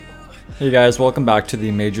Hey guys, welcome back to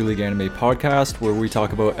the Major League Anime podcast, where we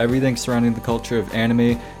talk about everything surrounding the culture of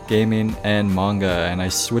anime, gaming, and manga. And I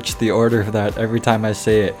switch the order of that every time I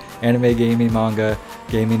say it. Anime, gaming, manga,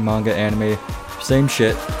 anime. Same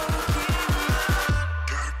shit.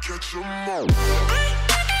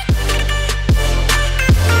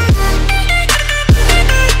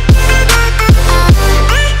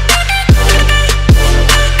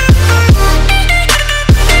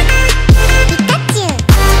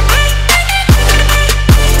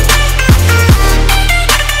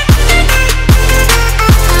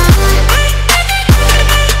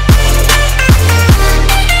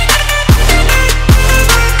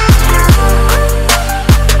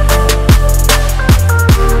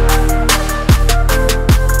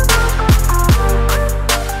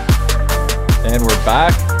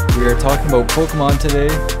 We are talking about Pokemon today,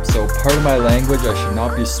 so part of my language I should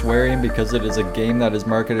not be swearing because it is a game that is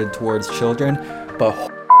marketed towards children, but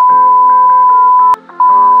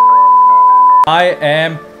I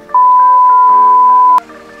am...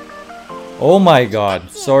 Oh my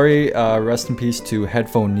god, sorry, rest in peace to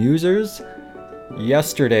headphone users.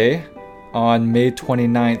 Yesterday, on May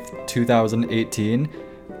 29th, 2018,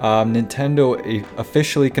 Nintendo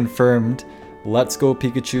officially confirmed Let's Go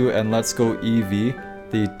Pikachu and Let's Go Eevee,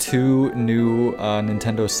 the two new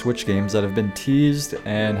Nintendo Switch games that have been teased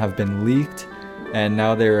and have been leaked, and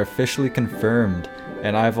now they're officially confirmed.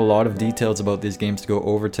 And I have a lot of details about these games to go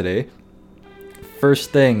over today.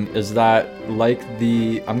 First thing is that,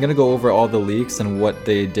 I'm gonna go over all the leaks and what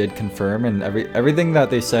they did confirm, and everything that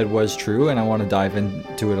they said was true, and I want to dive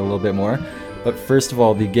into it a little bit more. But first of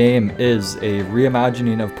all, the game is a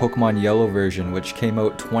reimagining of Pokemon Yellow version, which came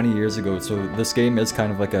out 20 years ago. So this game is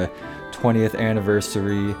kind of like a 20th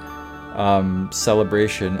anniversary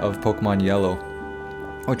celebration of Pokemon Yellow,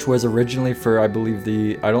 which was originally for, I believe,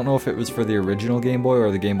 I don't know if it was for the original Game Boy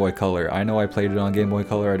or the Game Boy Color. I know I played it on Game Boy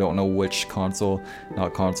Color. I don't know which I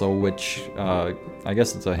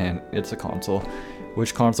guess it's a console,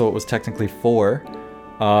 which console it was technically for.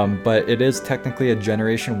 But it is technically a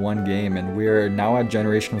Generation 1 game, and we're now at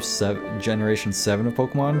Generation 7 of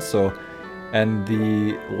Pokemon, so... And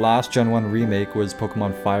the last Gen 1 remake was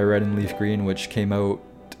Pokemon Fire Red and Leaf Green, which came out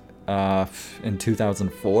in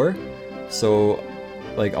 2004. So,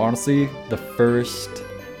 honestly, the first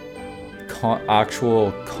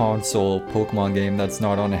actual console Pokemon game that's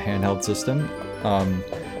not on a handheld system.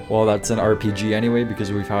 Well, that's an RPG anyway,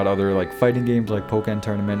 because we've had other, fighting games like Pokken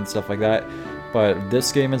Tournament and stuff like that. But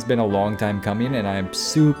this game has been a long time coming, and I'm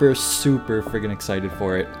super, super friggin' excited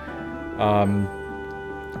for it.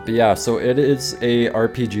 But yeah, so it is a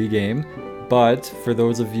RPG game, but for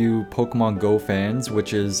those of you Pokemon Go fans,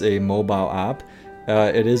 which is a mobile app,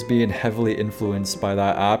 it is being heavily influenced by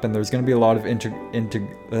that app, and there's going to be a lot of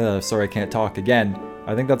sorry, I can't talk again.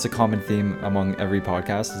 I think that's a common theme among every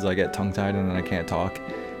podcast, is I get tongue-tied and then I can't talk.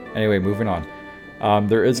 Anyway, moving on.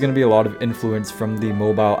 There is going to be a lot of influence from the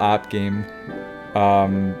mobile app game,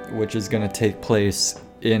 which is going to take place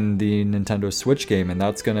in the Nintendo Switch game, and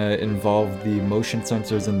that's going to involve the motion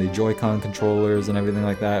sensors and the Joy-Con controllers and everything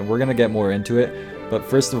like that. We're going to get more into it, but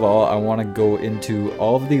first of all, I want to go into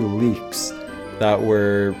all of the leaks that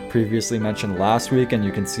were previously mentioned last week, and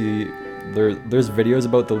you can see there's videos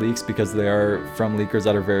about the leaks because they are from leakers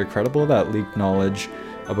that are very credible, that leak knowledge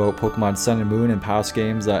about Pokemon Sun and Moon and past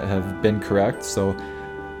games that have been correct. So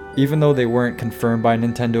even though they weren't confirmed by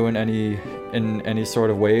Nintendo in any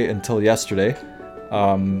sort of way until yesterday,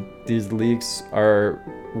 these leaks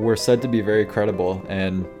were said to be very credible,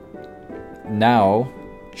 and now,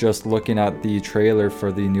 just looking at the trailer for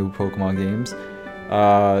the new Pokemon games,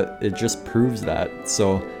 it just proves that.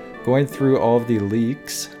 So, going through all of the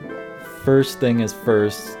leaks, first thing is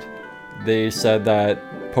first, they said that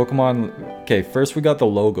first we got the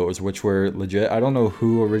logos, which were legit. I don't know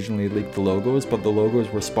who originally leaked the logos, but the logos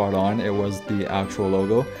were spot on. It was the actual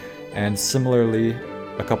logo, and similarly,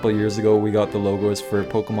 a couple of years ago, we got the logos for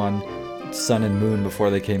Pokemon Sun and Moon before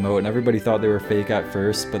they came out, and everybody thought they were fake at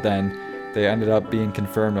first, but then they ended up being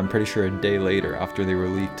confirmed, I'm pretty sure, a day later after they were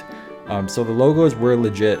leaked. So the logos were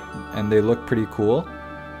legit, and they look pretty cool.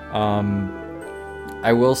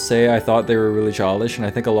 I will say I thought they were really childish, and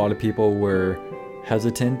I think a lot of people were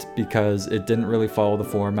hesitant because it didn't really follow the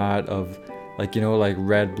format of,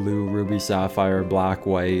 red, blue, ruby, sapphire, black,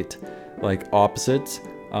 white, opposites.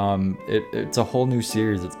 It's a whole new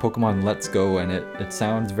series. It's Pokemon Let's Go, and it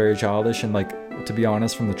sounds very childish, and to be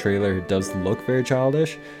honest, from the trailer it does look very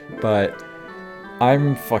childish, but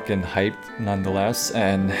I'm fucking hyped nonetheless.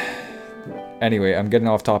 And anyway, I'm getting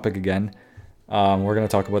off topic again. We're gonna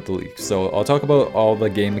talk about the leaks. So I'll talk about all the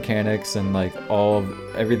game mechanics and like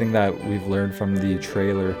everything that we've learned from the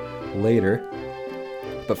trailer later.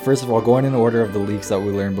 But first of all, going in order of the leaks that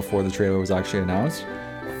we learned before the trailer was actually announced.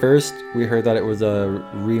 First, we heard that it was a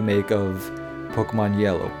remake of Pokemon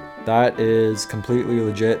Yellow. That is completely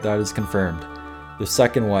legit, that is confirmed. The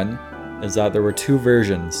second one is that there were 2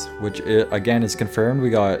 versions, which again is confirmed.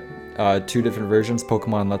 We got 2 different versions,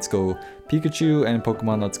 Pokemon Let's Go Pikachu and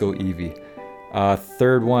Pokemon Let's Go Eevee.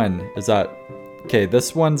 Third one is that, okay,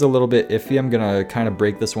 this one's a little bit iffy. I'm gonna kind of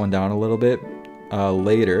break this one down a little bit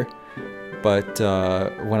later. But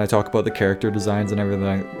when I talk about the character designs and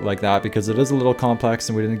everything like that, because it is a little complex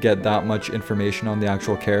and we didn't get that much information on the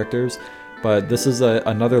actual characters. But this is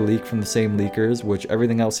another leak from the same leakers, which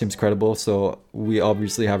everything else seems credible, so we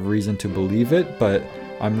obviously have reason to believe it, but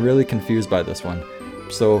I'm really confused by this one.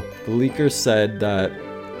 So the leakers said that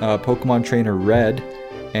Pokemon Trainer Red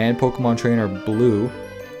and Pokemon Trainer Blue,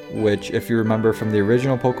 which if you remember from the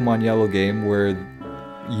original Pokemon Yellow game where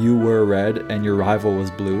you were red and your rival was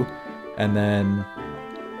blue, and then,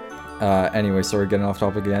 anyway, sorry, getting off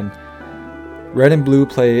topic again. Red and Blue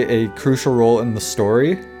play a crucial role in the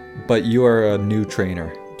story, but you are a new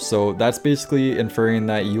trainer. So that's basically inferring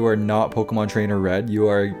that you are not Pokemon Trainer Red, you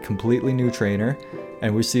are a completely new trainer.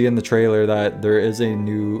 And we see in the trailer that there's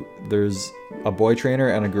a boy trainer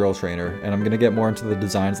and a girl trainer. And I'm gonna get more into the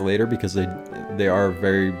designs later because they are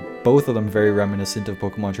both of them very reminiscent of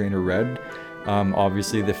Pokemon Trainer Red.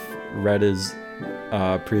 Obviously the Red is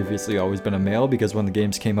previously always been a male, because when the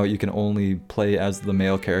games came out you can only play as the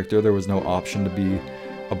male character. There was no option to be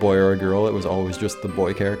a boy or a girl, it was always just the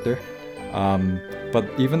boy character. But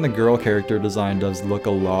even the girl character design does look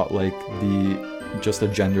a lot like just a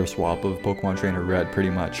gender swap of Pokemon Trainer Red, pretty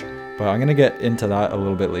much. But I'm gonna get into that a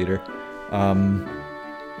little bit later.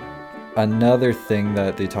 Another thing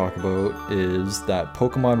that they talk about is that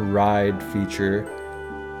Pokemon Ride feature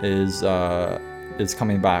is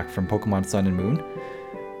coming back from Pokemon Sun and Moon,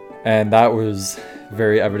 and that was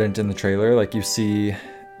very evident in the trailer. Like you see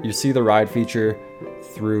the ride feature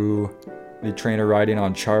through the trainer riding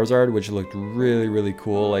on Charizard, which looked really, really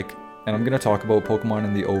cool. Like, and I'm gonna talk about Pokemon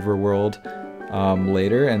in the overworld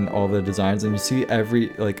later and all the designs, and you see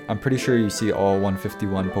I'm pretty sure you see all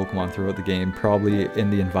 151 Pokemon throughout the game, probably in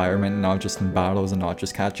the environment, not just in battles and not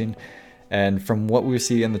just catching. And from what we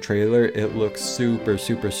see in the trailer, it looks super,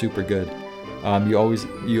 super, super good.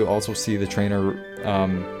 You also see the trainer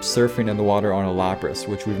surfing in the water on a Lapras,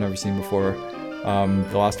 which we've never seen before.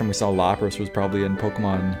 The last time we saw Lapras was probably in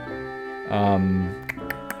Pokemon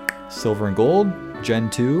Silver and Gold, Gen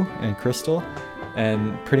 2, and Crystal.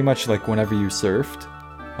 And pretty much like whenever you surfed,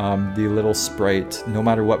 the little sprite, no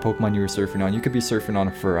matter what Pokemon you were surfing on, you could be surfing on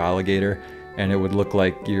a Feraligatr, and it would look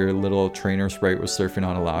like your little trainer sprite was surfing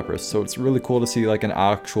on a Lapras. So it's really cool to see like an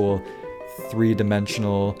actual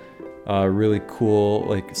 3-dimensional, really cool,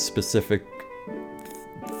 like specific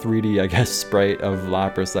 3D, I guess, sprite of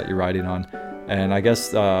Lapras that you're riding on. And I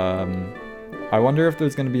guess, I wonder if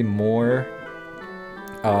there's going to be more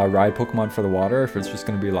ride Pokemon for the water, if it's just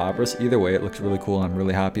going to be Lapras. Either way, it looks really cool, and I'm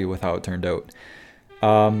really happy with how it turned out.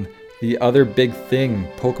 The other big thing,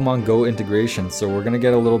 Pokemon Go integration. So we're going to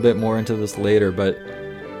get a little bit more into this later, but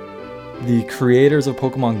the creators of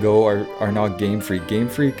Pokemon Go are not Game Freak. Game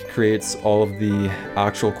Freak creates all of the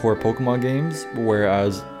actual core Pokemon games,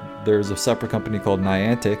 whereas there's a separate company called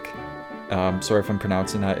Niantic, sorry if I'm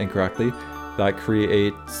pronouncing that incorrectly, that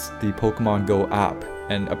creates the Pokemon Go app.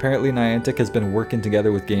 And apparently Niantic has been working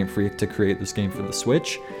together with Game Freak to create this game for the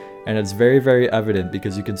Switch, and it's very, very evident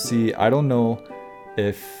because you can see, I don't know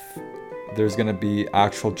if there's going to be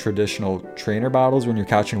actual traditional trainer battles when you're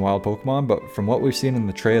catching wild Pokemon, but from what we've seen in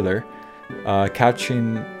the trailer,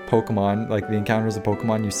 catching Pokemon, like the encounters of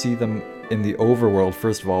Pokemon, you see them in the overworld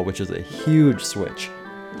first of all, which is a huge switch.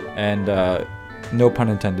 And no pun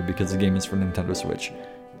intended, because the game is for Nintendo Switch.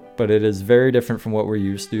 But it is very different from what we're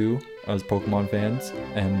used to as Pokemon fans,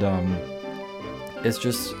 and it's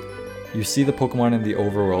just, you see the Pokemon in the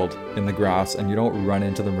overworld in the grass, and you don't run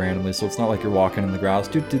into them randomly, so it's not like you're walking in the grass,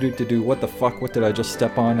 what the fuck, what did I just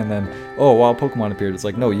step on, and then, oh, wild Pokemon appeared. It's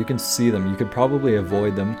like, no, you can see them, you could probably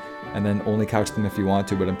avoid them, and then only catch them if you want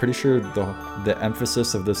to, but I'm pretty sure the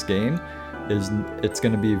emphasis of this game is it's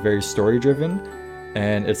going to be very story driven,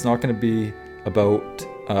 and it's not going to be about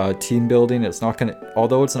team building. It's not going to,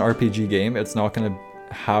 although it's an RPG game, it's not going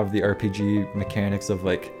to have the RPG mechanics of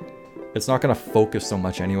like, it's not going to focus so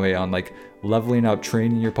much anyway on like leveling up,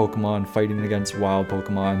 training your Pokemon, fighting against wild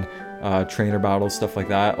Pokemon, trainer battles, stuff like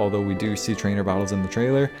that, although we do see trainer battles in the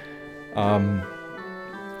trailer.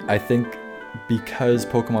 I think because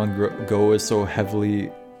Pokemon Go is so heavily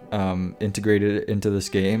integrated into this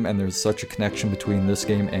game, and there's such a connection between this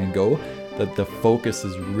game and Go, that the focus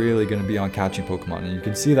is really going to be on catching Pokemon. And you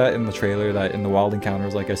can see that in the trailer, that in the wild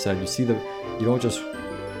encounters, like I said, you don't just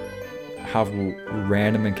have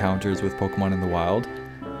random encounters with Pokemon in the wild.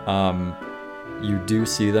 You do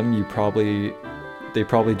see them. They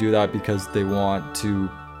probably do that because they want to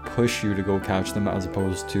push you to go catch them, as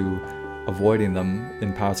opposed to avoiding them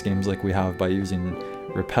in past games like we have by using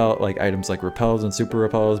items like repels and super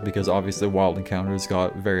repels, because obviously wild encounters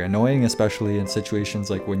got very annoying, especially in situations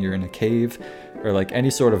like when you're in a cave or like any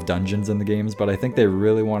sort of dungeons in the games. But I think they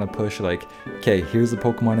really want to push like, okay, here's the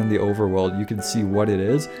Pokemon in the overworld, you can see what it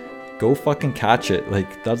is, go fucking catch it.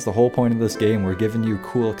 Like, that's the whole point of this game. We're giving you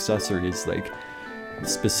cool accessories, like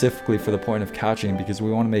specifically for the point of catching, because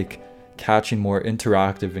we want to make catching more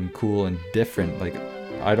interactive and cool and different. Like,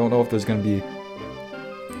 I don't know if there's going to be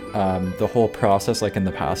the whole process like in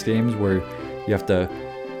the past games where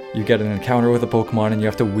you get an encounter with a Pokemon and you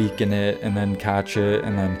have to weaken it and then catch it.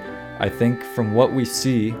 And then I think from what we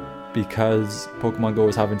see, because Pokemon Go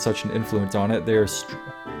is having such an influence on it, they're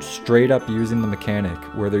straight up using the mechanic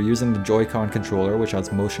where they're using the Joy-Con controller, which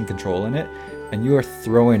has motion control in it, and you are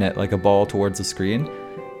throwing it like a ball towards the screen,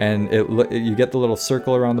 and you get the little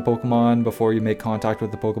circle around the Pokemon before you make contact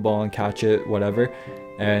with the Pokeball and catch it, whatever,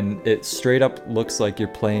 and it straight up looks like you're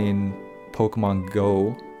playing Pokemon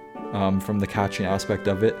Go from the catching aspect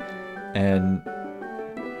of it. And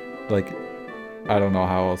like, I don't know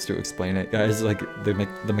how else to explain it, guys. Like,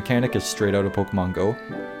 the mechanic is straight out of Pokemon Go.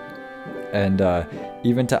 And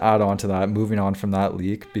even to add on to that, moving on from that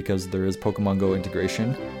leak, because there is Pokemon Go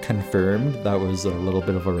integration confirmed, that was a little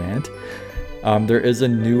bit of a rant. There is a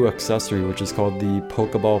new accessory which is called the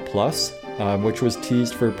Pokeball Plus, which was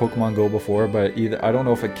teased for Pokemon Go before, but I don't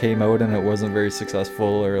know if it came out and it wasn't very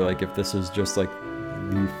successful, or like if this is just like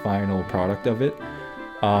the final product of it.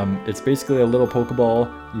 It's basically a little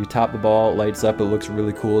Pokeball. You tap the ball, it lights up, it looks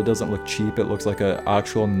really cool. It doesn't look cheap, it looks like an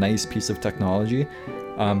actual nice piece of technology.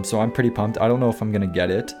 So I'm pretty pumped. I don't know if I'm gonna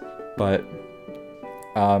get it, but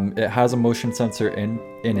it has a motion sensor in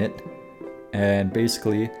it, and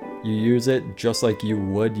basically you use it just like you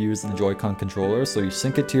would use the Joy-Con controller. So you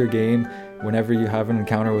sync it to your game. Whenever you have an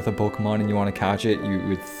encounter with a Pokemon and you want to catch it, you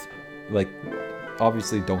would like,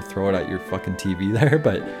 obviously don't throw it at your fucking TV there,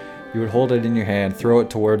 but you would hold it in your hand, throw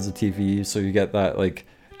it towards the TV, so you get that like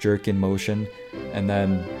jerk-in motion, and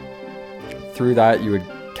then through that you would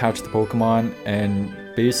catch the Pokemon. And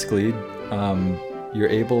basically you're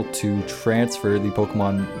able to transfer the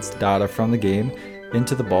Pokemon's data from the game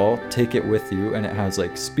into the ball, take it with you, and it has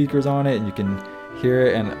like speakers on it and you can hear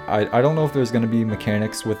it. And I don't know if there's going to be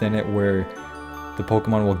mechanics within it where the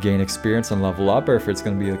Pokemon will gain experience and level up, or if it's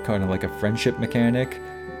going to be kind of like a friendship mechanic,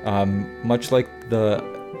 much like the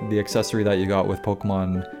accessory that you got with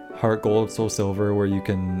Pokemon Heart Gold, Soul Silver, where you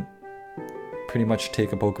can pretty much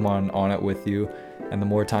take a Pokemon on it with you, and the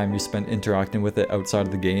more time you spend interacting with it outside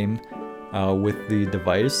of the game with the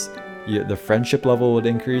device, the friendship level would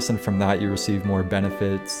increase, and from that you receive more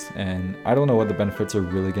benefits. And I don't know what the benefits are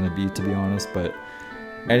really going to be, to be honest, but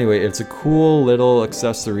anyway, it's a cool little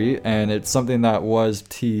accessory, and it's something that was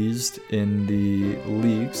teased in the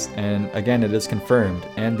leaks, and again, it is confirmed.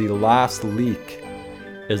 And the last leak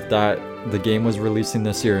is that the game was releasing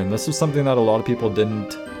this year, and this is something that a lot of people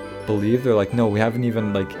didn't believe. They're like, no, we haven't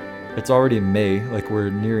even, like, it's already May, like we're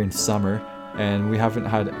nearing summer, and we haven't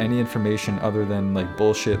had any information other than like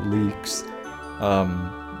bullshit leaks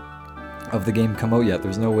of the game come out yet.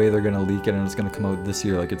 There's no way they're gonna leak it and it's gonna come out this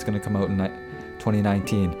year. Like, it's gonna come out in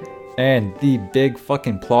 2019. And the big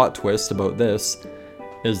fucking plot twist about this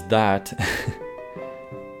is that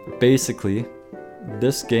basically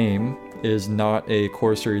this game is not a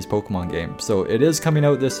core series Pokemon game. So it is coming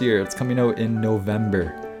out this year. It's coming out in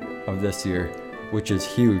November of this year, which is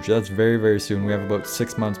huge. That's very, very soon. We have about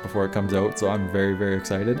 6 months before it comes out, so I'm very, very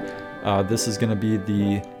excited. This is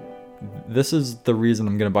the reason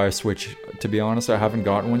I'm gonna buy a Switch. To be honest, I haven't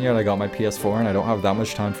gotten one yet. I got my PS4 and I don't have that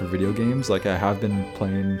much time for video games. Like, I have been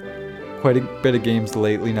playing quite a bit of games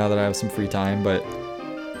lately now that I have some free time, but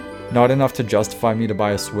not enough to justify me to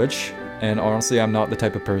buy a Switch. And honestly, I'm not the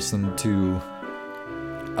type of person to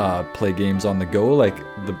play games on the go. Like,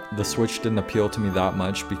 the Switch didn't appeal to me that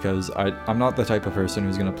much because I'm not the type of person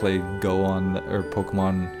who's gonna play Go or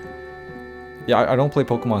Pokemon. Yeah, I don't play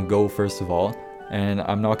Pokemon Go, first of all, and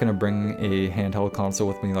I'm not gonna bring a handheld console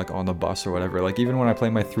with me like on the bus or whatever. Like, even when I play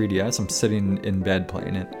my 3DS, I'm sitting in bed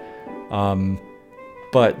playing it.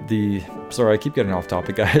 But sorry, I keep getting off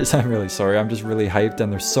topic, guys. I'm really sorry. I'm just really hyped,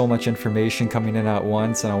 and there's so much information coming in at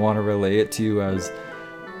once, and I want to relay it to you as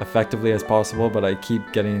effectively as possible, but I keep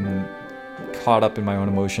getting caught up in my own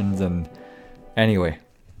emotions. And anyway,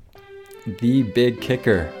 the big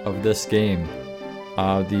kicker of this game,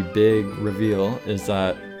 the big reveal, is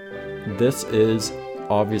that this is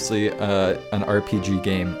obviously an RPG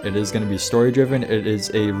game. It is going to be story driven. It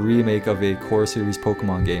is a remake of a core series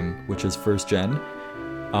Pokemon game, which is first gen.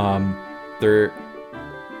 They're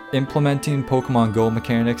implementing Pokemon Go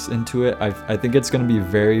mechanics into it. I think it's going to be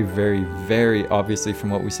very, very, very obviously from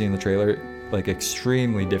what we see in the trailer, like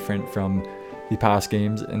extremely different from the past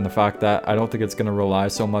games, in the fact that I don't think it's going to rely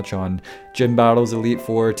so much on gym battles, Elite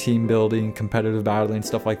Four, team building, competitive battling,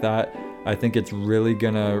 stuff like that. I think it's really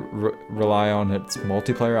going to rely on its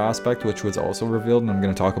multiplayer aspect, which was also revealed, and I'm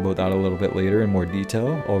going to talk about that a little bit later in more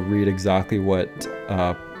detail. I'll read exactly what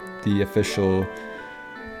the official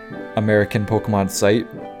American Pokemon site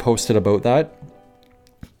posted about that.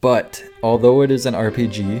 But although it is an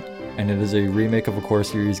RPG and it is a remake of a core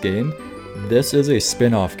series game, this is a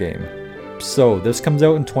spin-off game. So this comes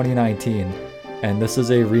out in 2019, and this is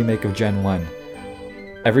a remake of Gen 1.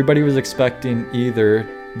 Everybody was expecting either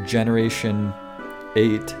Generation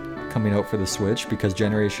 8 coming out for the Switch, because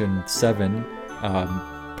Generation 7,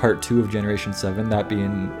 Part 2 of Generation 7, that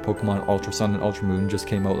being Pokemon Ultra Sun and Ultra Moon, just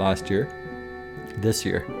came out last year. This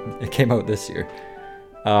year. It came out this year.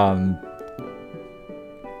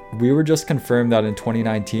 We were just confirmed that in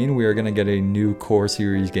 2019 we are going to get a new core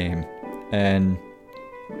series game. And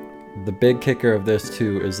the big kicker of this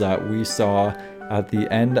too is that we saw at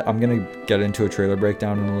the end, I'm going to get into a trailer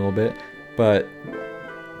breakdown in a little bit, but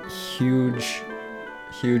huge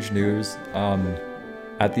news.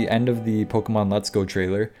 At the end of the Pokemon Let's Go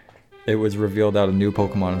trailer, it was revealed that a new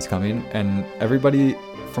Pokemon is coming, and everybody,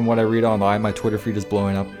 from what I read online, my Twitter feed is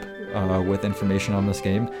blowing up with information on this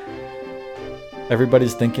game.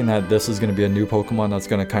 Everybody's thinking that this is going to be a new Pokemon that's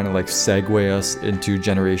going to kind of like segue us into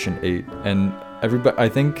Generation 8. And I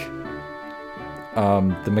think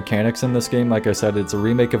the mechanics in this game, like I said, it's a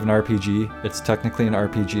remake of an RPG. It's technically an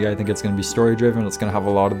RPG. I think it's going to be story driven. It's going to have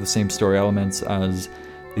a lot of the same story elements as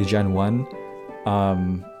the Gen 1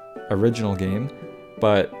 original game.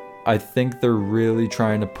 But I think they're really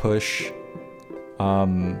trying to push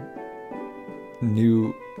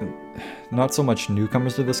not so much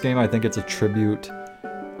newcomers to this game. I think it's a tribute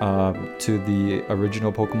to the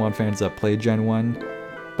original Pokemon fans that played Gen 1,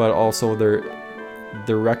 but also they're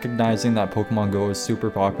recognizing that Pokemon Go is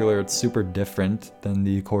super popular. It's super different than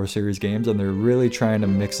the core series games, and they're really trying to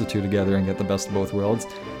mix the two together and get the best of both worlds.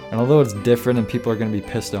 And although it's different and people are going to be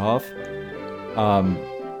pissed off,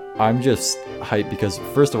 I'm just hyped because,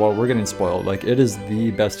 first of all, we're getting spoiled. Like, it is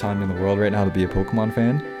the best time in the world right now to be a Pokemon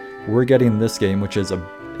fan. We're getting this game, which is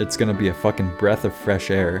it's gonna be a fucking breath of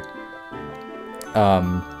fresh air.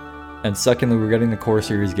 And secondly, we're getting the core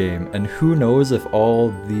series game, and who knows if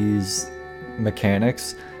all these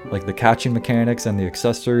mechanics, like the catching mechanics and the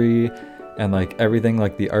accessory and like everything,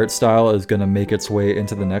 like the art style, is gonna make its way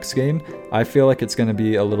into the next game. I feel like it's gonna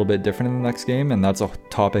be a little bit different in the next game, and that's a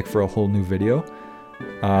topic for a whole new video.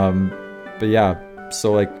 But yeah,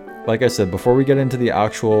 so like I said, before we get into the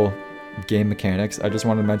actual game mechanics, I just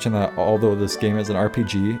wanted to mention that although this game is an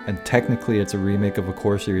RPG and technically it's a remake of a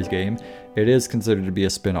core series game, it is considered to be a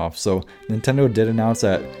spin-off. So Nintendo did announce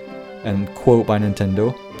that, and quote by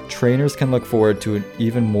Nintendo, trainers can look forward to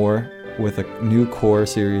even more with a new core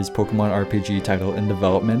series Pokemon RPG title in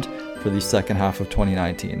development for the second half of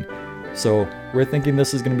 2019. So we're thinking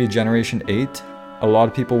this is going to be Generation 8. A lot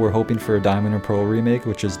of people were hoping for a Diamond and Pearl remake,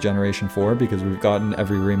 which is Generation 4, because we've gotten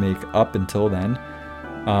every remake up until then.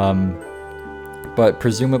 But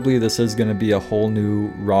presumably this is going to be a whole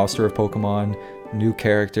new roster of Pokemon, new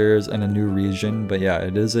characters, and a new region. But yeah,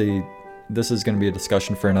 this is going to be a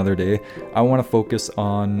discussion for another day. I want to focus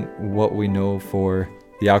on what we know for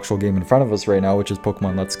the actual game in front of us right now, which is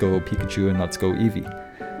Pokemon Let's Go Pikachu and Let's Go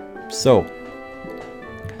Eevee. So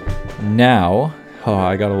now,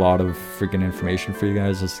 I got a lot of freaking information for you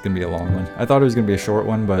guys. This is going to be a long one. I thought it was going to be a short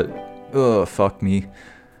one, but fuck me.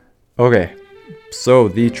 Okay. So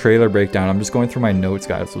the trailer breakdown, I'm just going through my notes,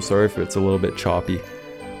 guys, so sorry if it's a little bit choppy.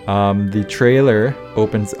 The trailer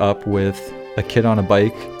opens up with a kid on a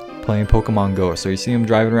bike playing Pokemon Go. So you see him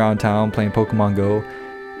driving around town playing Pokemon Go,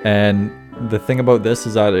 and the thing about this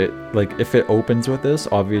is that if it opens with this,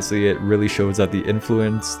 obviously it really shows that the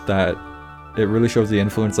influence that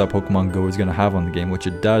Pokemon Go is going to have on the game, which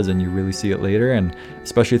it does, and you really see it later, and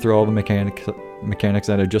especially through all the mechanics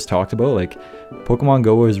that I just talked about. Like, Pokemon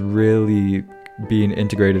Go is really being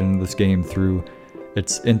integrated into this game through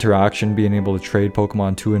its interaction, being able to trade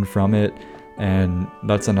Pokemon to and from it. And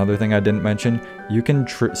that's another thing I didn't mention. You can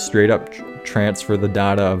straight up transfer the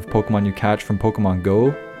data of Pokemon you catch from Pokemon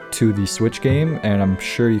Go to the Switch game, and I'm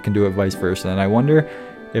sure you can do it vice versa. And I wonder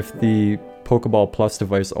if the Pokeball Plus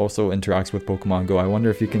device also interacts with Pokemon Go. I wonder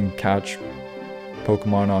if you can catch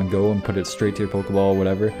Pokemon on Go and put it straight to your Pokeball,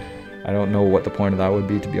 whatever. I don't know what the point of that would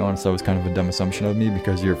be, to be honest. That was kind of a dumb assumption of me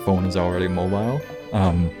because your phone is already mobile.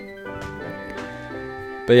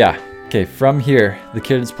 But yeah, okay, from here, the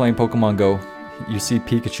kid is playing Pokemon Go. You see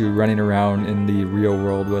Pikachu running around in the real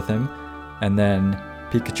world with him, and then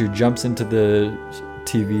Pikachu jumps into the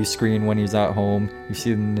TV screen when he's at home. You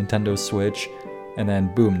see the Nintendo Switch, and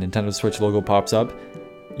then boom, Nintendo Switch logo pops up.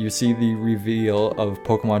 You see the reveal of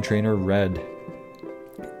Pokemon Trainer Red.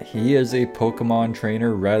 He is a Pokemon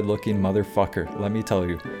Trainer Red looking motherfucker, let me tell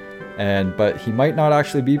you. But he might not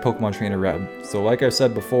actually be Pokemon Trainer Red. So like I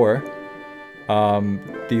said before,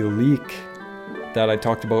 the leak that I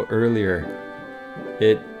talked about earlier,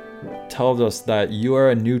 it tells us that you are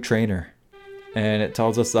a new trainer. And it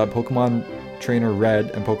tells us that Pokemon Trainer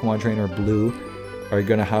Red and Pokemon Trainer Blue are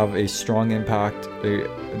going to have a strong impact. They're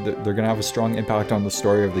going to have a strong impact on the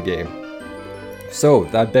story of the game. So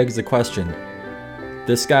that begs the question.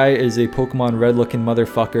 This guy is a Pokemon Red looking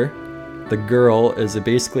motherfucker. The girl is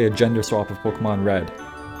basically a gender swap of Pokemon Red.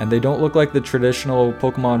 And they don't look like the traditional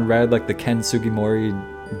Pokemon Red, like the Ken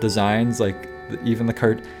Sugimori designs. Like even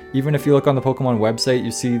if you look on the Pokemon website,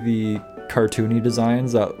 you see the cartoony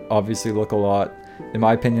designs that obviously look a lot, in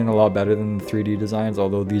my opinion, a lot better than the 3D designs,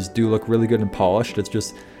 although these do look really good and polished.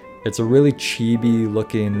 It's a really chibi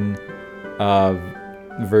looking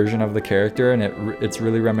version of the character, and it's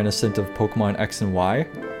really reminiscent of Pokemon X and Y,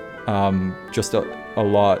 just a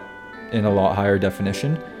lot higher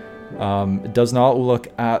definition. It does not look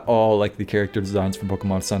at all like the character designs from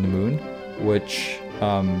Pokemon Sun and Moon, which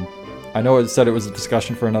I know it said it was a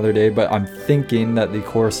discussion for another day, but I'm thinking that the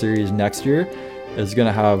core series next year is going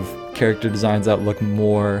to have character designs that look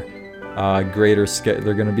more greater scale.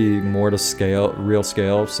 They're going to be more to scale, real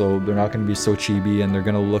scale, so they're not going to be so chibi, and they're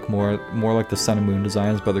going to look more like the Sun and Moon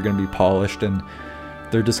designs, but they're going to be polished, and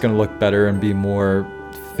they're just going to look better and be more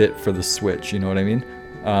fit for the Switch, you know what I mean?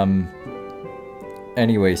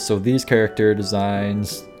 Anyway, so these character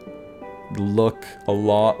designs look a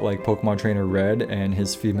lot like Pokemon Trainer Red and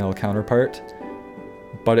his female counterpart,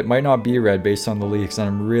 but it might not be Red based on the leaks, and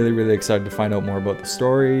I'm really, really excited to find out more about the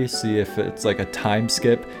story, see if it's like a time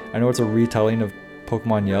skip. I know it's a retelling of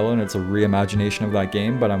Pokemon Yellow and it's a reimagination of that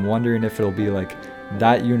game, but I'm wondering if it'll be like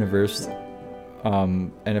that universe,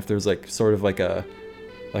 and if there's like sort of like a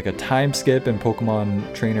time skip, and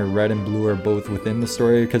Pokemon Trainer Red and Blue are both within the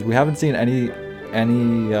story, because we haven't seen any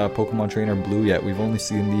Pokemon Trainer Blue yet. We've only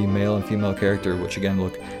seen the male and female character, which again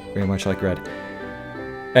look very much like Red.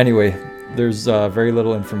 Anyway, there's very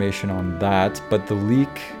little information on that, but the leak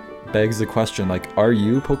begs the question, like, are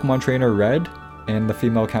you Pokemon Trainer Red and the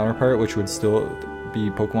female counterpart, which would still be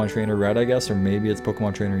Pokemon Trainer Red, I guess, or maybe it's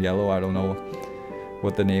Pokemon Trainer Yellow, I don't know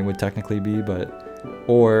what the name would technically be,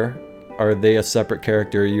 or are they a separate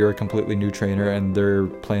character? You're a completely new trainer and they're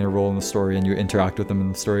playing a role in the story and you interact with them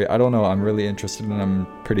in the story. I don't know. I'm really interested and I'm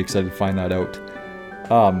pretty excited to find that out.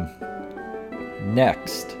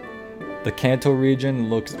 Next, the Kanto region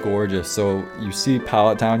looks gorgeous. So you see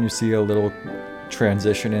Pallet Town, you see a little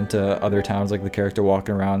transition into other towns, like the character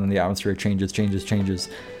walking around and the atmosphere changes.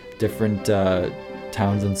 Different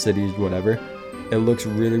towns and cities, whatever. It looks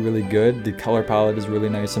really, really good. The color palette is really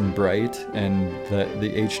nice and bright, and the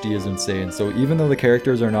HD is insane. So even though the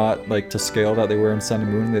characters are not like to scale that they were in Sun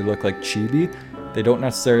and Moon, they look like chibi, they don't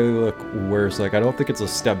necessarily look worse. Like, I don't think it's a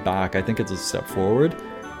step back, I think it's a step forward.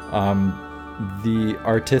 The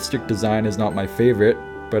artistic design is not my favorite,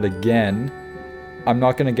 but again, I'm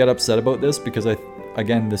not going to get upset about this because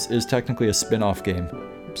again, this is technically a spin-off game.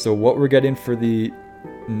 So what we're getting for the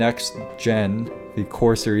next gen, the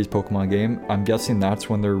core series Pokemon game, I'm guessing that's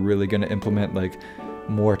when they're really going to implement like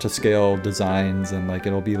more to scale designs, and like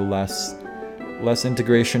it'll be less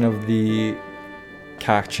integration of the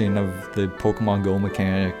catching of the Pokemon Go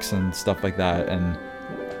mechanics and stuff like that. And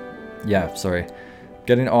yeah, sorry,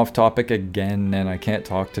 getting off topic again, and I can't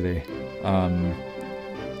talk today.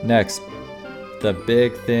 Next, the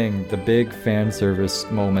big thing, the big fan service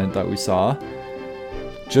moment that we saw.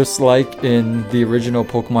 Just like in the original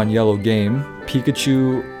Pokemon Yellow game,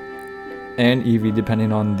 Pikachu and Eevee,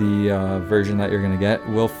 depending on the version that you're going to get,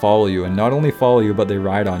 will follow you. And not only follow you, but they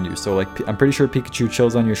ride on you. So like, I'm pretty sure Pikachu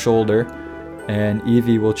chills on your shoulder and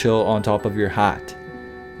Eevee will chill on top of your hat.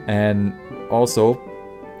 And also,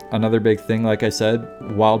 another big thing, like I said,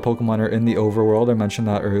 wild Pokemon are in the overworld. I mentioned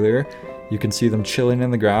that earlier. You can see them chilling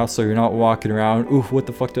in the grass, so you're not walking around, oof, what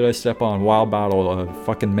the fuck did I step on? Wild battle, a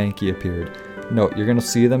fucking Mankey appeared. No, you're going to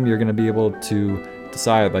see them, you're going to be able to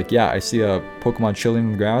decide, like, yeah, I see a Pokemon chilling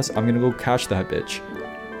in the grass, I'm going to go catch that bitch.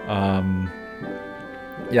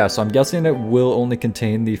 yeah, so I'm guessing it will only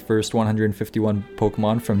contain the first 151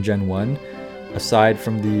 Pokemon from Gen 1, aside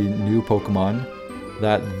from the new Pokemon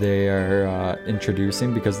that they are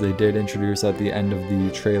introducing, because they did introduce at the end of the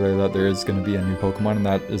trailer that there is going to be a new Pokemon, and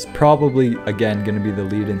that is probably, again, going to be the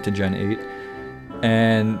lead into Gen 8.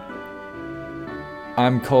 And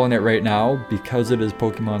I'm calling it right now, because it is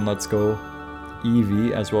Pokemon Let's Go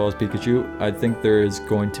Eevee as well as Pikachu, I think there is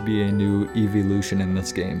going to be a new evolution in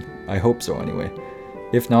this game. I hope so anyway.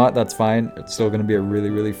 If not, that's fine. It's still going to be a really,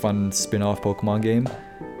 really fun spin-off Pokemon game.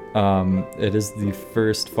 It is the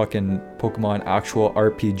first fucking Pokemon actual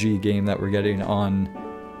RPG game that we're getting on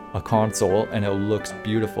a console, and it looks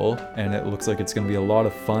beautiful, and it looks like it's going to be a lot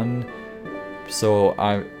of fun. So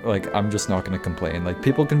I'm just not going to complain. Like,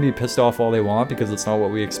 people can be pissed off all they want because it's not what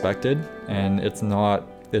we expected, and it's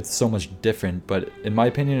so much different, but in my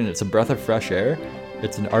opinion, it's a breath of fresh air.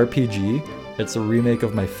 It's an RPG. It's a remake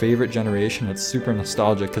of my favorite generation. It's super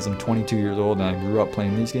nostalgic because I'm 22 years old and I grew up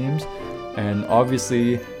playing these games. And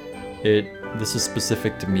obviously, this is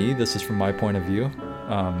specific to me. This is from my point of view.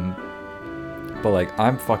 But like,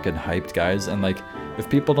 I'm fucking hyped, guys. And like, if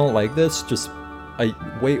people don't like this, just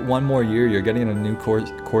wait one more year. You're getting a new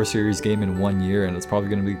core series game in 1 year, and it's probably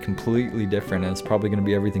going to be completely different, and it's probably going to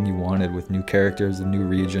be everything you wanted, with new characters, a new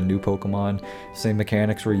region, new Pokemon, same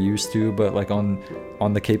mechanics we're used to, but like on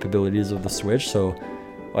the capabilities of the Switch. So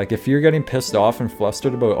like, if you're getting pissed off and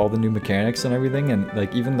flustered about all the new mechanics and everything, and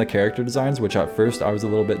like even the character designs, which at first I was a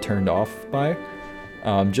little bit turned off by,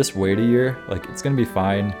 just wait a year. Like, it's going to be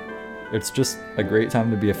fine. It's just a great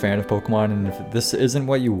time to be a fan of Pokemon, and if this isn't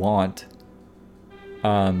what you want,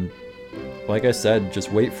 like I said,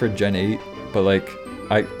 just wait for Gen 8, but like,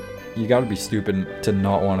 you gotta be stupid to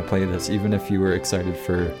not want to play this, even if you were excited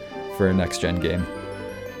for a next gen game.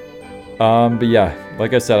 But yeah,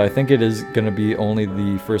 like I said, I think it is gonna be only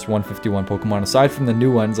the first 151 Pokemon, aside from the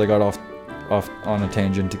new ones. I got off on a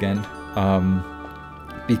tangent again,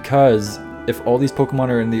 because if all these Pokemon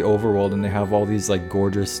are in the overworld and they have all these like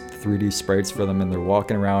gorgeous 3D sprites for them, and they're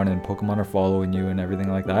walking around and Pokemon are following you and everything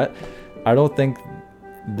like that, I don't think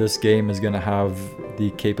this game is gonna have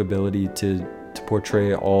the capability to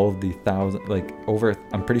portray all of the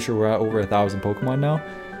I'm pretty sure we're at over 1,000 Pokemon now.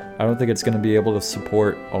 I don't think it's gonna be able to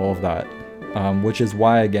support all of that, which is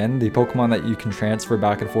why, again, the Pokemon that you can transfer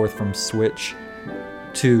back and forth from Switch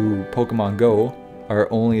to Pokemon Go are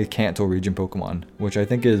only Kanto region Pokemon, which I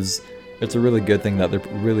think it's a really good thing that they're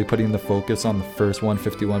really putting the focus on the first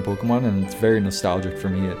 151 Pokemon, and it's very nostalgic for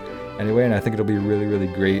me anyway, and I think it'll be really, really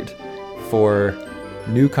great for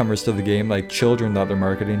newcomers to the game, like children that they're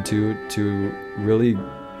marketing to really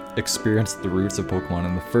experience the roots of Pokemon.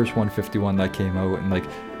 And the first 151 that came out, and like,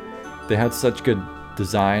 they had such good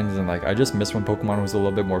designs, and like, I just miss when Pokemon was a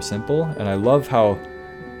little bit more simple, and I love how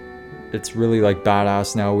it's really like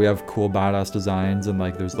badass now. We have cool badass designs, and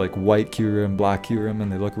like, there's like white Kyurem, black Kyurem,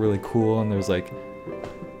 and they look really cool, and there's like,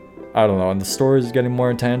 I don't know, and the story is getting more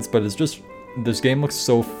intense, but it's just, this game looks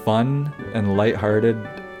so fun and lighthearted,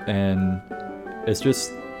 and it's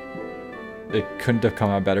just, it couldn't have come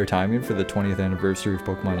at better timing for the 20th anniversary of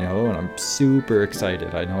Pokemon Yellow, and I'm super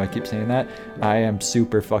excited. I know I keep saying that. I am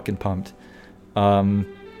super fucking pumped. So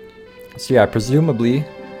yeah, presumably,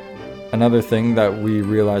 another thing that we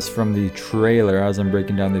realized from the trailer, as I'm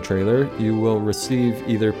breaking down the trailer, you will receive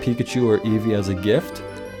either Pikachu or Eevee as a gift.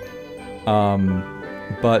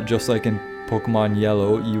 But just like in Pokemon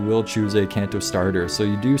Yellow, you will choose a Kanto starter. So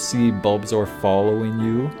you do see Bulbasaur following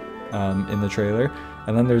you in the trailer,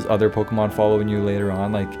 and then there's other Pokemon following you later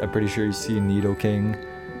on. Like, I'm pretty sure you see Nidoking.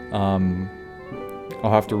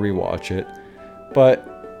 I'll have to rewatch it, but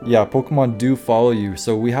yeah, Pokemon do follow you.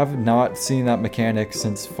 So we have not seen that mechanic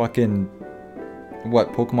since fucking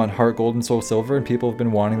Pokemon Heart Gold and Soul Silver, and people have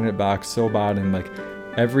been wanting it back so bad. And like,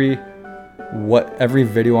 every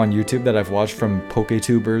video on YouTube that I've watched from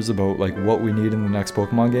PokeTubers about like what we need in the next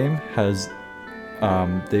Pokemon game has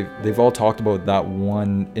they've all talked about that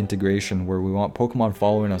one integration where we want Pokemon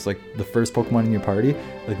following us, like the first Pokemon in your party,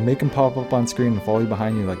 like make them pop up on screen and follow you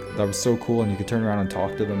behind you. Like, that was so cool, and you could turn around and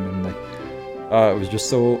talk to them, and like, it was just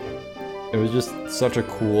such a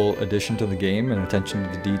cool addition to the game, and attention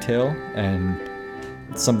to the detail, and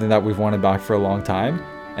it's something that we've wanted back for a long time,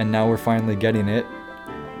 and now we're finally getting it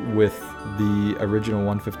with the original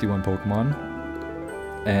 151 Pokemon.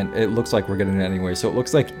 And it looks like we're getting it anyway. So it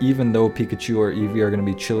looks like even though Pikachu or Eevee are going to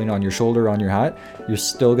be chilling on your shoulder, on your hat, you're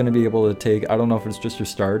still going to be able to take, I don't know if it's just your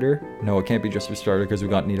starter. No, it can't be just your starter because we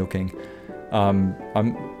got Nidoking.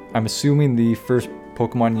 I'm assuming the first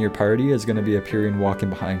Pokemon in your party is going to be appearing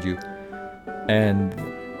walking behind you. And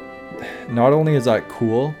not only is that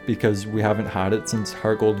cool because we haven't had it since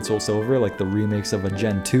Heart Gold and Soul Silver, like the remakes of a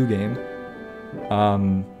Gen 2 game,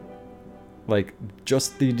 like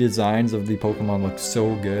just the designs of the Pokemon look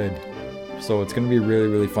so good. So it's going to be really,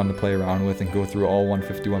 really fun to play around with and go through all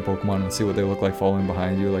 151 Pokemon and see what they look like following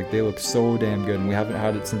behind you. Like, they look so damn good, and we haven't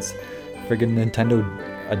had it since friggin' Nintendo,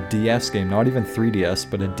 a DS game, not even 3DS,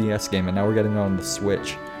 but a DS game, and now we're getting it on the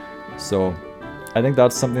Switch. So I think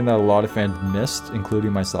that's something that a lot of fans missed,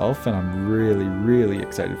 including myself, and I'm really, really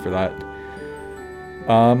excited for that.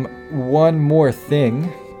 One more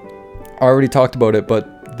thing, I already talked about it,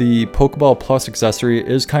 but the Pokeball Plus accessory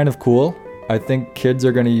is kind of cool. I think kids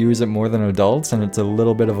are going to use it more than adults, and it's a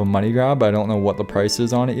little bit of a money grab. I don't know what the price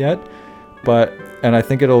is on it yet, and I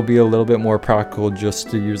think it'll be a little bit more practical just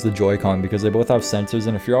to use the Joy-Con, because they both have sensors,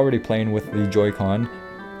 and if you're already playing with the Joy-Con,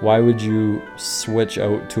 why would you switch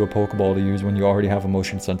out to a Pokeball to use when you already have a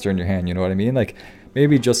motion sensor in your hand? You know what I mean? Like,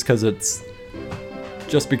 maybe just because it's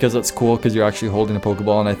cool because you're actually holding a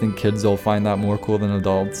Pokeball, and I think kids will find that more cool than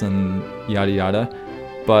adults and yada yada.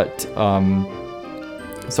 But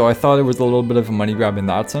so I thought it was a little bit of a money grab in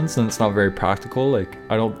that sense, and it's not very practical. Like,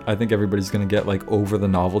 I think everybody's gonna get like over the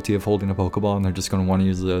novelty of holding a Pokeball, and they're just gonna want to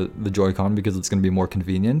use the Joy-Con because it's gonna be more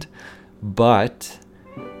convenient. But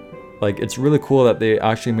like, it's really cool that they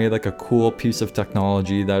actually made like a cool piece of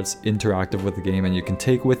technology that's interactive with the game, and you can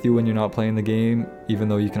take with you when you're not playing the game, even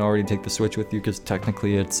though you can already take the Switch with you because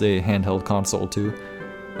technically it's a handheld console too.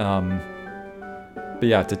 But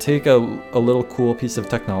yeah, to take a little cool piece of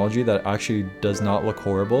technology that actually does not look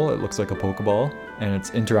horrible, it looks like a Pokeball, and it's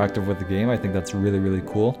interactive with the game, I think that's really, really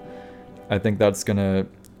cool. I think it's gonna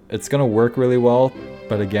work really well,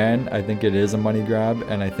 but again, I think it is a money grab,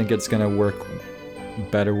 and I think it's gonna work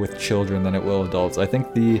better with children than it will adults. I think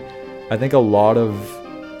a lot of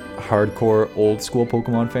hardcore old school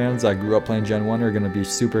Pokemon fans that grew up playing Gen 1 are gonna be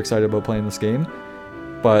super excited about playing this game,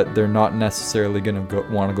 but they're not necessarily gonna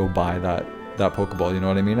want to go buy that Pokeball, you know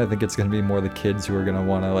what I mean? I think it's going to be more the kids who are going to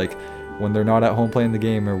want to, like, when they're not at home playing the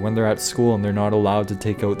game, or when they're at school and they're not allowed to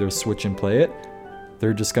take out their Switch and play it,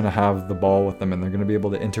 they're just going to have the ball with them, and they're going to be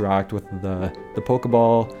able to interact with the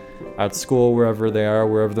Pokeball at school, wherever they are,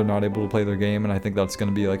 wherever they're not able to play their game, and I think that's going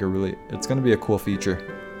to be like it's going to be a cool feature.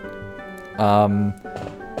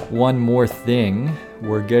 One more thing,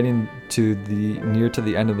 we're getting near to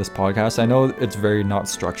the end of this podcast. I know it's very not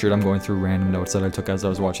structured. I'm going through random notes that I took as I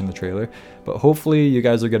was watching the trailer, but hopefully you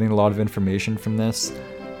guys are getting a lot of information from this.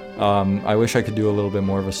 I wish I could do a little bit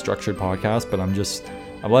more of a structured podcast, but I'm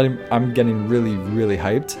getting really, really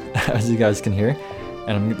hyped, as you guys can hear,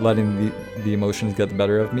 and I'm letting the emotions get the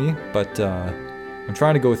better of me. But I'm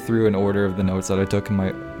trying to go through an order of the notes that I took,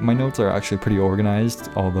 and my notes are actually pretty organized,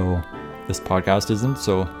 although this podcast isn't,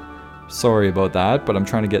 so sorry about that, but I'm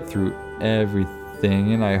trying to get through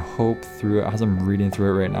everything, and I hope as I'm reading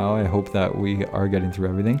through it right now, I hope that we are getting through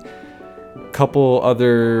everything. Couple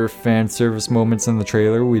other fan service moments in the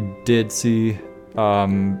trailer. We did see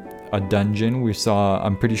a dungeon.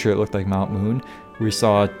 I'm pretty sure it looked like Mount Moon. We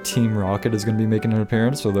saw Team Rocket is going to be making an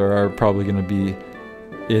appearance, so there are probably going to be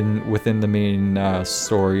within the main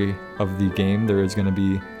story of the game, there is going to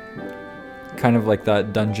be kind of like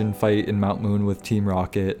that dungeon fight in Mount Moon with Team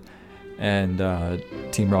Rocket and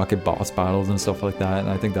Team Rocket boss battles and stuff like that, and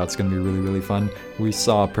I think that's going to be really, really fun. We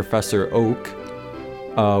saw Professor Oak,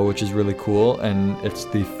 which is really cool, and it's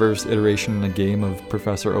the first iteration in the game of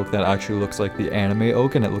Professor Oak that actually looks like the anime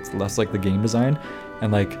Oak, and it looks less like the game design.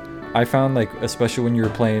 And like, I found, like, especially when you were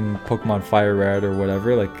playing Pokemon Fire Red or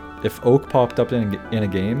whatever, like, if Oak popped up in a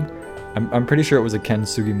game, I'm pretty sure it was a Ken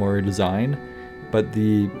Sugimori design, but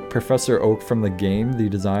the Professor Oak from the game, the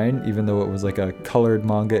design, even though it was like a colored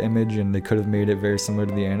manga image and they could have made it very similar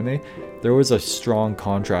to the anime, there was a strong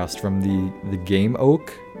contrast from the game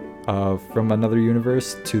Oak from another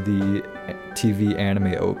universe to the TV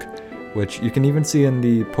anime Oak, which you can even see in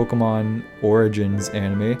the Pokemon Origins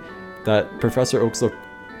anime, that Professor Oak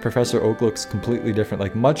looks completely different,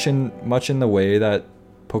 like much in the way that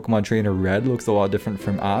Pokemon Trainer Red looks a lot different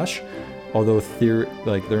from Ash, although they're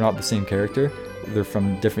not the same character. They're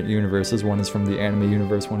from different universes. One is from the anime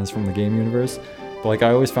universe, one is from the game universe. But like, I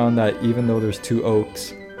always found that even though there's two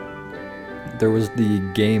Oaks, there was the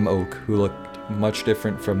game Oak who looked much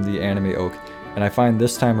different from the anime Oak. And I find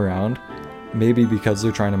this time around, maybe because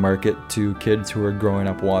they're trying to market to kids who are growing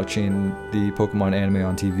up watching the Pokemon anime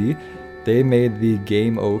on TV, they made the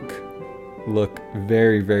game Oak look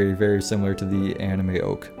very, very, very similar to the anime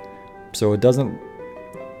Oak. So I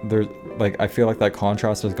feel like that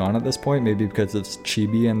contrast has gone at this point, maybe because it's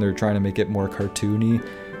chibi and they're trying to make it more cartoony,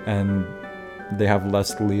 and they have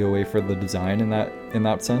less leeway for the design in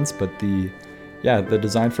that sense. But yeah, the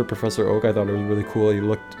design for Professor Oak, I thought it was really cool. He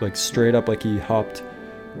looked like straight up like he hopped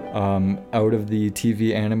out of the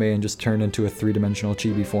TV anime and just turned into a three-dimensional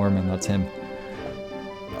chibi form, and that's him.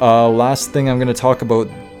 Last thing I'm going to talk about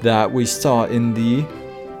that we saw in the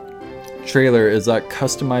trailer is that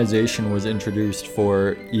customization was introduced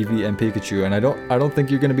for Eevee and Pikachu, and I don't think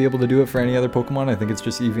you're going to be able to do it for any other Pokemon. I think it's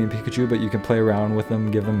just Eevee and Pikachu, but you can play around with them,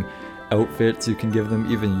 give them outfits. You can give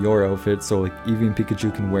them even your outfit, so like Eevee and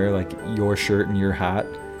Pikachu can wear like your shirt and your hat,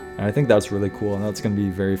 and I think that's really cool, and that's going to be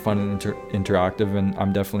very fun and interactive, and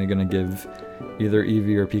I'm definitely going to give either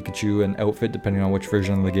Eevee or Pikachu an outfit depending on which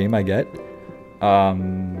version of the game I get.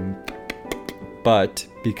 But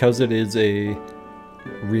because it is a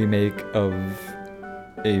remake of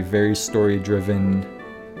a very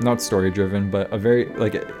not story-driven, but a very,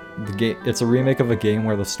 like, the game, it's a remake of a game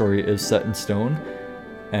where the story is set in stone,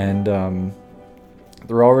 and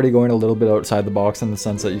they're already going a little bit outside the box in the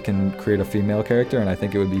sense that you can create a female character, and I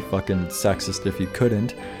think it would be fucking sexist if you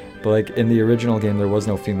couldn't. But like in the original game, there was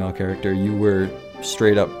no female character. You were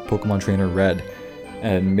straight up Pokemon Trainer Red,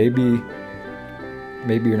 and maybe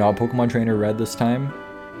you're not Pokemon Trainer Red this time,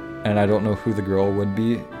 and I don't know who the girl would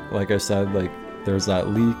be. Like I said, like there's that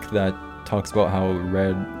leak that talks about how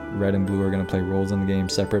red and blue are gonna play roles in the game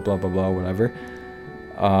separate, blah blah blah, whatever.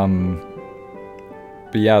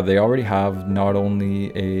 But yeah, they already have not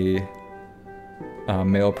only a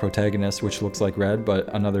male protagonist, which looks like Red,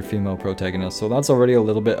 but another female protagonist. So that's already a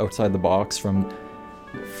little bit outside the box from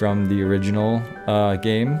the original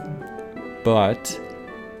game. But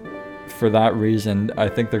for that reason, I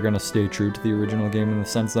think they're going to stay true to the original game in the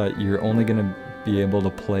sense that you're only going to be able to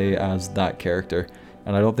play as that character.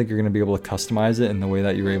 And I don't think you're going to be able to customize it in the way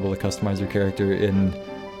that you were able to customize your character in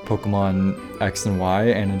Pokemon X and Y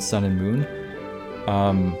and in Sun and Moon.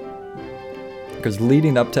 Because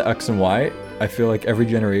leading up to X and Y, I feel like every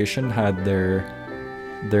generation had their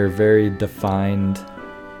very defined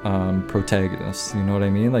protagonists, you know what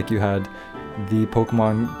I mean? Like you had the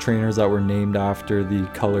Pokemon trainers that were named after the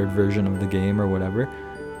colored version of the game or whatever,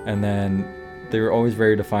 and then they were always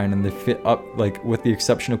very defined, and they fit up, like with the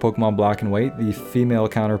exception of Pokemon Black and White, the female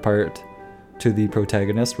counterpart to the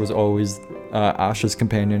protagonist was always Ash's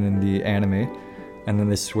companion in the anime, and then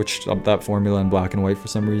they switched up that formula in Black and White for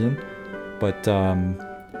some reason. But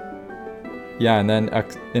yeah, and then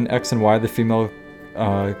in X and Y, the female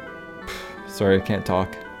sorry, I can't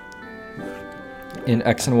talk. In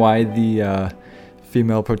X and Y, the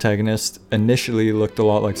female protagonist initially looked a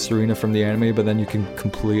lot like Serena from the anime, but then you can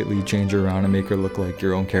completely change her around and make her look like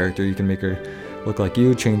your own character. You can make her look like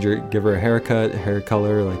you, give her a haircut, hair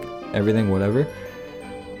color, like everything, whatever.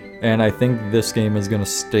 And I think this game is gonna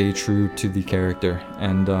stay true to the character,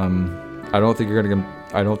 and I don't think you're gonna.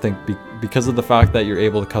 I don't think because of the fact that you're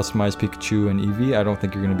able to customize Pikachu and Eevee, I don't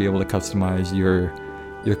think you're gonna be able to customize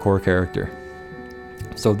your core character.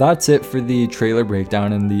 So that's it for the trailer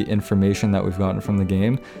breakdown and the information that we've gotten from the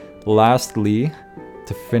game. Lastly,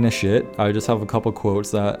 to finish it, I just have a couple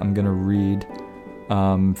quotes that I'm gonna read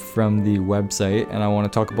from the website, and I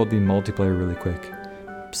want to talk about the multiplayer really quick.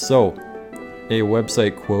 So, a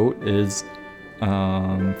website quote is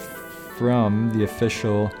from the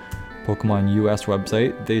official Pokemon US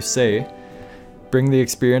website. They say, "Bring the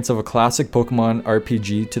experience of a classic Pokemon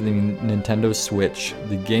RPG to the Nintendo Switch.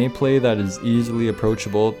 The gameplay that is easily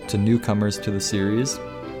approachable to newcomers to the series,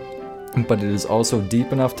 but it is also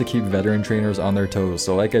deep enough to keep veteran trainers on their toes."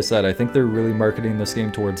 So like I said, I think they're really marketing this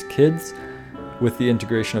game towards kids with the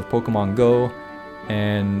integration of Pokemon Go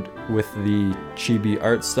and with the chibi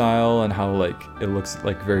art style and how like it looks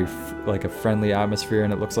like very like a friendly atmosphere,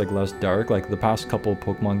 and it looks like less dark. Like the past couple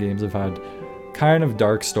Pokemon games have had kind of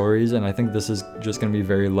dark stories, and I think this is just going to be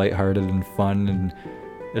very lighthearted and fun, and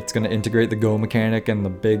it's going to integrate the Go mechanic, and the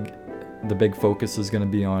big focus is going to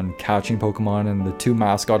be on catching Pokemon, and the two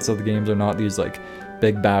mascots of the games are not these like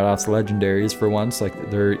big badass legendaries for once. Like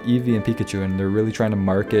they're Eevee and Pikachu, and they're really trying to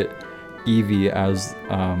market Eevee as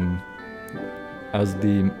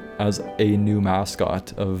a new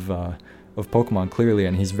mascot of Pokemon, clearly,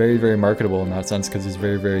 and he's very, very marketable in that sense because he's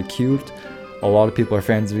very, very cute. A lot of people are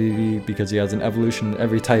fans of Eevee because he has an evolution in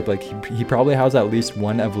every type. Like he probably has at least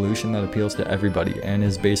one evolution that appeals to everybody, and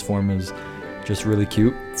his base form is just really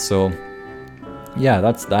cute. So yeah,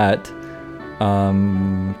 that's that.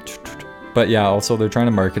 But yeah, also they're trying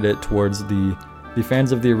to market it towards the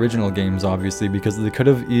fans of the original games, obviously, because they could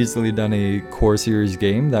have easily done a core series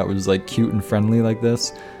game that was like cute and friendly like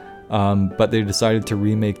this, but they decided to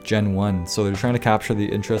remake Gen 1. So they're trying to capture the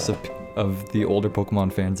interest of the older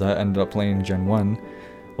Pokemon fans that ended up playing Gen 1,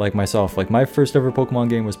 like myself. Like my first ever Pokemon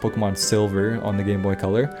game was Pokemon Silver on the Game Boy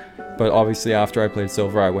Color, but obviously after I played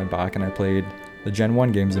Silver, I went back and I played the Gen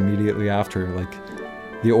 1 games immediately after. Like,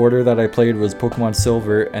 the order that I played was Pokemon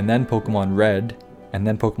Silver, and then Pokemon Red, and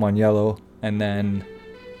then Pokemon Yellow, and then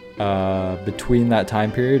between that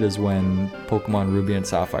time period is when Pokemon Ruby and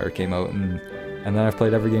Sapphire came out, and then I've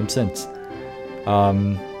played every game since.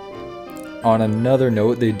 On another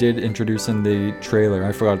note, they did introduce in the trailer,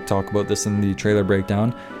 I forgot to talk about this in the trailer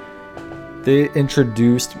breakdown, they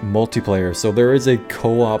introduced multiplayer. So there is a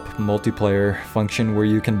co-op multiplayer function where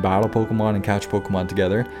you can battle Pokemon and catch Pokemon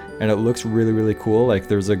together, and it looks really, really cool. Like,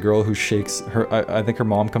 there's a girl who shakes her, I think her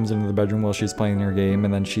mom comes into the bedroom while she's playing her game,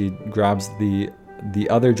 and then she grabs the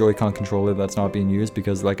other Joy-Con controller that's not being used,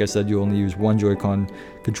 because like I said, you only use one Joy-Con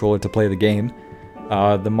controller to play the game.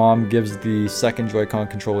 The mom gives the second Joy-Con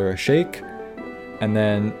controller a shake, and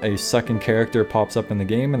then a second character pops up in the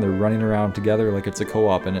game, and they're running around together like it's a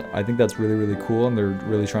co-op, and I think that's really, really cool, and they're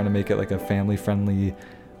really trying to make it like a family-friendly,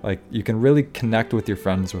 like, you can really connect with your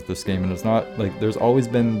friends with this game, and it's not, like, there's always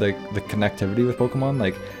been the connectivity with Pokemon,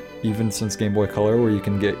 like, even since Game Boy Color, where you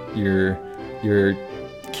can get your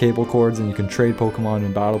cable cords and you can trade Pokemon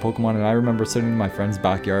and battle Pokemon, and I remember sitting in my friend's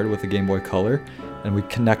backyard with a Game Boy Color, and we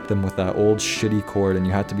connect them with that old shitty cord, and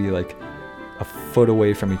you had to be like a foot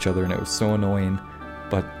away from each other, and it was so annoying,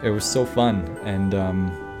 but it was so fun, and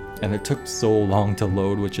it took so long to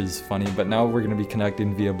load, which is funny, but now we're going to be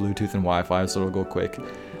connecting via Bluetooth and Wi-Fi, so it'll go quick.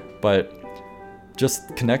 But just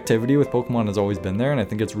connectivity with Pokemon has always been there, and I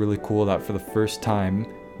think it's really cool that for the first time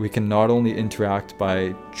we can not only interact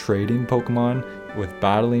by trading Pokemon with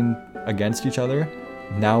battling against each other,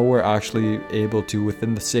 now we're actually able to,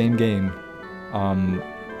 within the same game,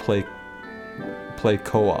 play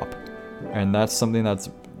co-op, and that's something that's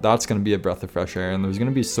going to be a breath of fresh air. And there's going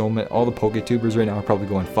to be so many, all the PokeTubers right now are probably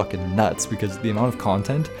going fucking nuts, because the amount of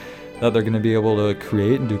content that they're going to be able to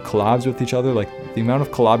create and do collabs with each other, like the amount of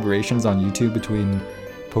collaborations on YouTube between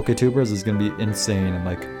PokeTubers is going to be insane. And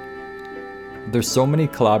like, there's so many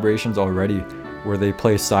collaborations already where they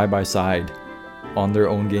play side by side on their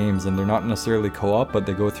own games, and they're not necessarily co-op, but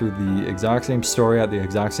they go through the exact same story at the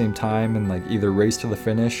exact same time, and like either race to the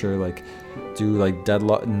finish or like do like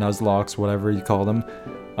deadlock, nuzlocks, whatever you call them.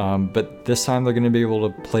 But this time they're going to be able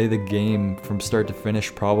to play the game from start to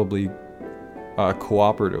finish, probably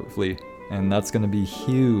cooperatively, and that's going to be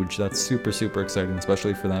huge. That's super, super exciting,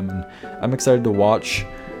 especially for them, and I'm excited to watch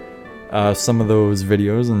some of those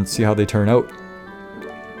videos and see how they turn out.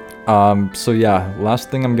 So yeah, last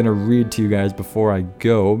thing I'm gonna read to you guys before I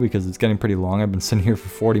go, because it's getting pretty long, I've been sitting here for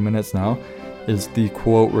 40 minutes now, is the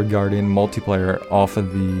quote regarding multiplayer off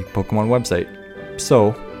of the Pokemon website.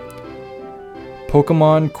 So,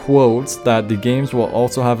 Pokemon quotes that the games will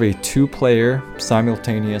also have a 2-player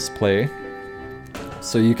simultaneous play,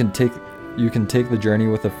 so you can take the journey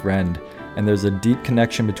with a friend, and there's a deep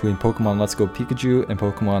connection between Pokemon Let's Go Pikachu and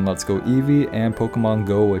Pokemon Let's Go Eevee and Pokemon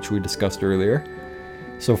Go, which we discussed earlier.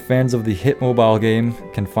 So fans of the hit mobile game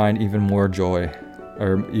can find even more joy,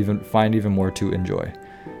 or find even more to enjoy.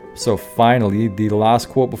 So finally, the last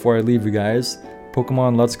quote before I leave you guys: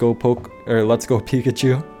 Pokemon Let's Go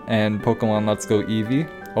Pikachu and Pokemon Let's Go Eevee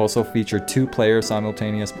also feature 2-player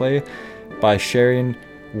simultaneous play. By sharing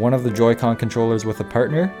one of the Joy-Con controllers with a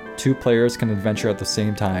partner, 2 players can adventure at the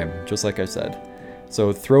same time, just like I said.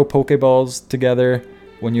 So throw Pokeballs together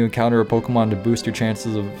when you encounter a Pokemon to boost your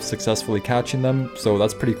chances of successfully catching them. So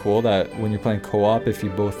that's pretty cool that when you're playing co-op, if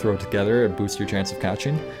you both throw together, it boosts your chance of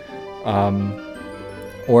catching.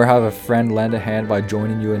 Or have a friend lend a hand by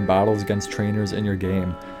joining you in battles against trainers in your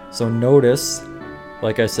game. So notice,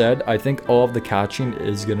 like I said, I think all of the catching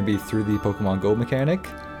is going to be through the Pokemon Go mechanic.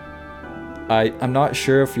 I'm not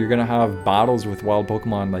sure if you're going to have battles with wild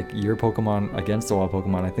Pokemon, like your Pokemon against the wild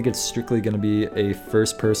Pokemon. I think it's strictly going to be a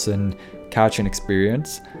first-person catching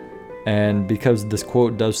experience. And because this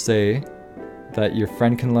quote does say that your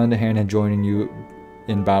friend can lend a hand in joining you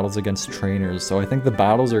in battles against trainers, so I think the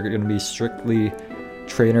battles are going to be strictly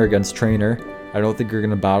trainer against trainer. I don't think you're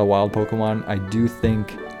going to battle wild Pokemon. I do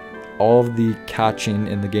think all of the catching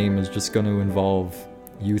in the game is just going to involve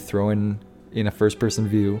you throwing in a first-person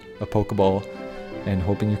view a Pokeball and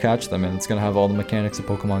hoping you catch them, and it's gonna have all the mechanics of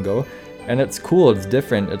Pokemon Go, and it's cool. It's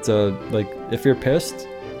different. It's like, if you're pissed,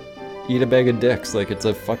 eat a bag of dicks. Like, it's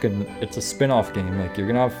a spin-off game. Like, you're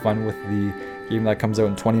gonna have fun with the game that comes out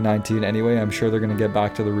in 2019 anyway. I'm sure they're gonna get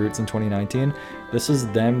back to the roots in 2019. This is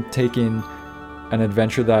them taking an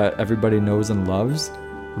adventure that everybody knows and loves,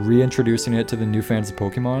 reintroducing it to the new fans of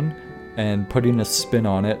Pokemon, and putting a spin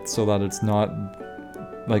on it so that it's not,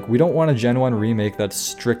 like, we don't want a Gen 1 remake that's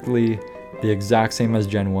strictly the exact same as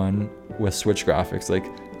Gen 1 with Switch graphics. Like,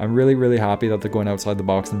 I'm really, really happy that they're going outside the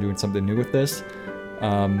box and doing something new with this.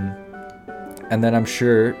 And then I'm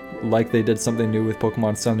sure, like they did something new with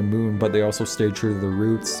Pokemon Sun and Moon, but they also stayed true to the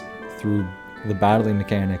roots through the battling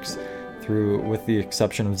mechanics, with the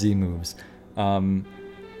exception of Z moves,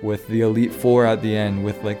 with the Elite Four at the end,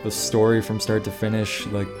 with like the story from start to finish,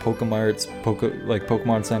 like Pokemarts, like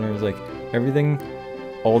Pokemon Centers, like everything.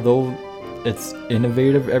 Although it's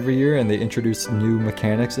innovative every year and they introduce new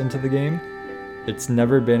mechanics into the game, it's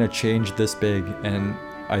never been a change this big. And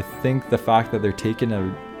I think the fact that they're taking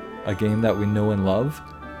a game that we know and love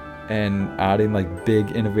and adding like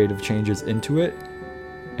big innovative changes into it,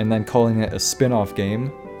 and then calling it a spin-off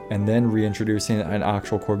game, and then reintroducing an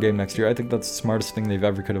actual core game next year, I think that's the smartest thing they've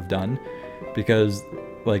ever could have done. Because,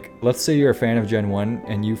 like, let's say you're a fan of Gen 1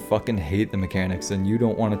 and you fucking hate the mechanics and you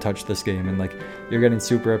don't want to touch this game and like you're getting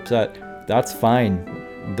super upset. That's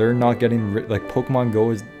fine. They're not getting like Pokemon Go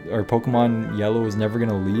or Pokemon Yellow is never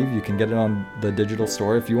gonna leave. You can get it on the digital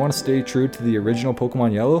store. If you want to stay true to the original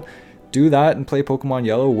Pokemon Yellow, do that and play Pokemon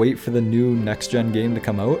Yellow. Wait for the new next gen game to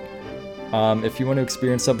come out. If you want to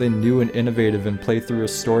experience something new and innovative and play through a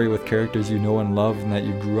story with characters you know and love and that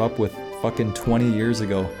you grew up with fucking 20 years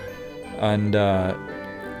ago, and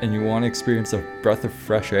you want to experience a breath of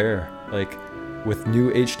fresh air, like with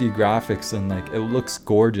new HD graphics and like it looks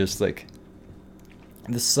gorgeous, like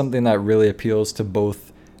this is something that really appeals to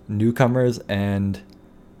both newcomers and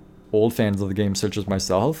old fans of the game such as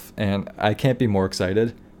myself, and I can't be more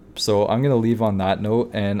excited. So I'm going to leave on that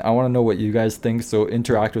note, and I want to know what you guys think. So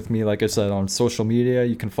interact with me, like I said, on social media.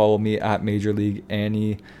 You can follow me at Major League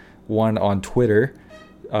Annie1 on Twitter.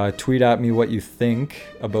 Tweet at me what you think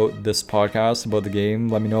about this podcast, about the game.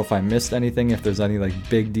 Let me know if I missed anything, if there's any like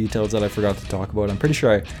big details that I forgot to talk about. I'm pretty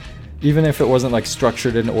sure even if it wasn't like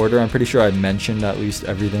structured in order, I'm pretty sure I mentioned at least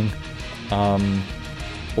everything.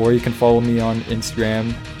 Or you can follow me on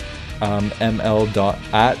Instagram,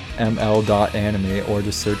 ml.anime, or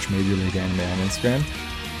just search Major League Anime on Instagram,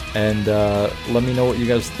 and let me know what you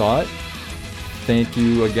guys thought. Thank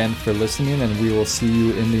you again for listening, and we will see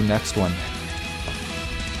you in the next one.